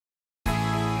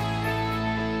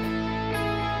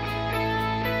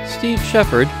Steve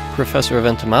Shepard, professor of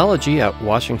entomology at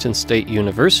Washington State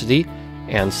University,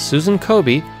 and Susan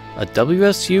Kobe, a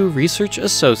WSU research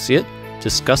associate,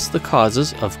 discuss the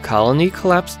causes of colony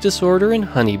collapse disorder in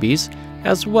honeybees,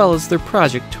 as well as their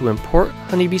project to import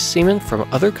honeybee semen from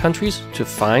other countries to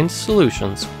find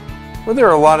solutions. Well, there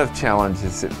are a lot of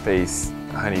challenges that face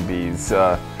honeybees,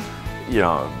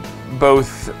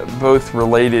 both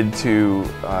related to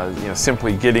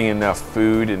simply getting enough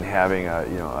food and having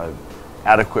a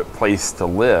adequate place to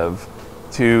live,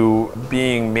 to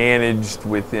being managed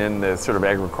within the sort of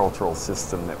agricultural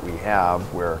system that we have,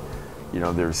 where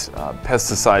there's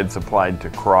pesticides applied to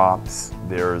crops,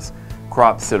 there's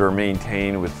crops that are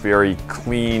maintained with very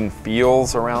clean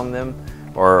fields around them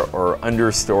or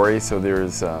understory, so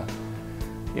there's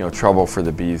trouble for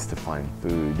the bees to find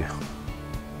food.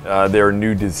 There are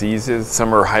new diseases.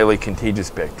 Some are highly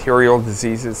contagious bacterial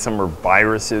diseases, some are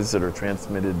viruses that are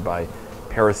transmitted by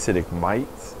parasitic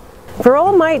mites.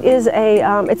 Varroa mite is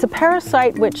it's a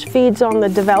parasite which feeds on the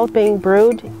developing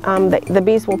brood. The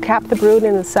bees will cap the brood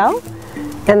in the cell,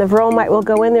 and the Varroa mite will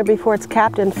go in there before it's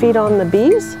capped and feed on the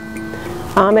bees.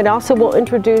 It also will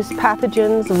introduce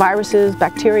pathogens, viruses,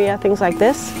 bacteria, things like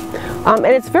this. And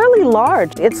it's fairly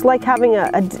large. It's like having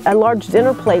a large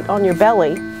dinner plate on your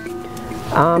belly.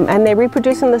 And they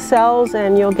reproduce in the cells,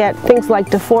 and you'll get things like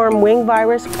deformed wing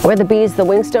virus, where the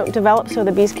wings don't develop so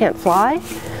the bees can't fly.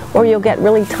 Or you'll get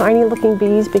really tiny looking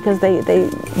bees because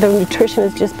their nutrition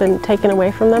has just been taken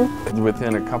away from them.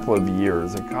 Within a couple of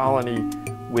years, a colony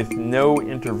with no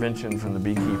intervention from the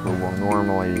beekeeper will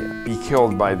normally be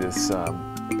killed by this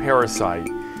parasite.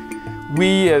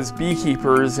 We as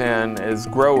beekeepers and as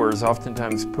growers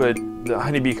oftentimes put the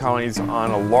honeybee colonies on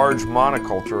a large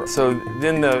monoculture, so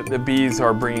then the bees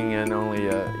are bringing in only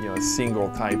a single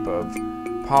type of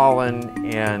pollen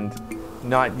and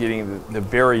not getting the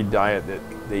varied diet that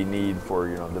they need for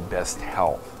the best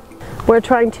health. We're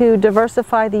trying to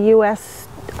diversify the U.S.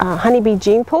 Honeybee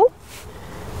gene pool,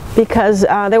 because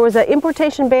there was an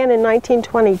importation ban in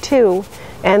 1922,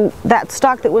 and that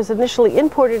stock that was initially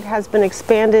imported has been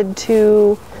expanded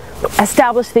to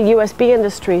establish the U.S. bee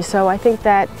industry. So I think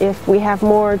that if we have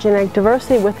more genetic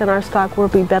diversity within our stock, we'll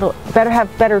be better have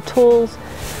better tools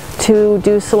to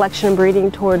do selection and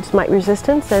breeding towards mite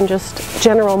resistance and just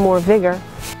general more vigor.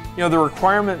 The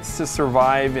requirements to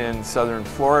survive in southern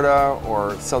Florida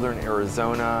or southern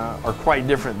Arizona are quite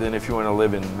different than if you want to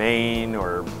live in Maine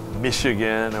or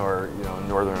Michigan or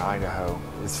northern Idaho,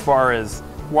 as far as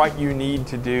what you need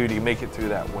to do to make it through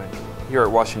that winter. Here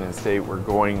at Washington State, we're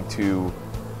going to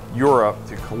Europe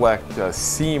to collect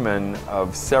semen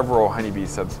of several honeybee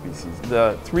subspecies.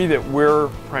 The three that we're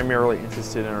primarily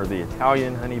interested in are the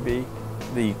Italian honeybee,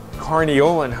 the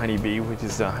Carniolan honeybee, which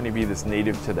is a honeybee that's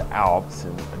native to the Alps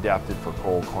and adapted for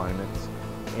cold climates,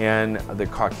 and the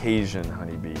Caucasian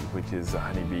honeybee, which is a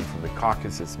honeybee from the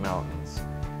Caucasus Mountains.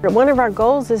 One of our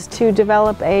goals is to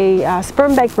develop a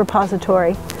sperm bank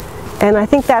repository, and I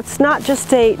think that's not just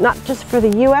for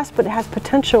the U.S., but it has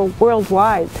potential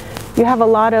worldwide. You have a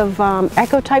lot of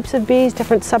ecotypes of bees,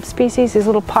 different subspecies, these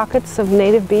little pockets of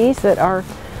native bees that are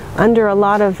under a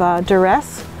lot of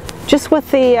duress. Just with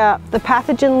the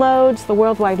pathogen loads, the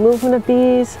worldwide movement of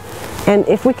bees, and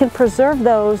if we can preserve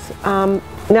those,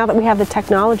 now that we have the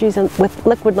technologies and with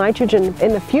liquid nitrogen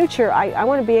in the future, I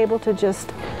want to be able to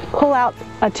just pull out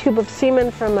a tube of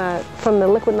semen from the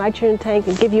liquid nitrogen tank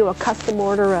and give you a custom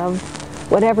order of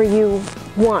whatever you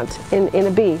want in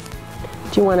a bee.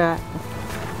 Do you want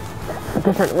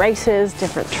different races,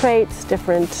 different traits,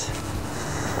 different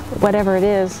whatever it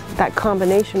is, that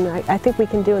combination I think we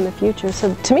can do in the future.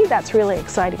 So to me, that's really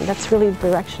exciting. That's really the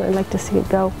direction I'd like to see it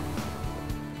go.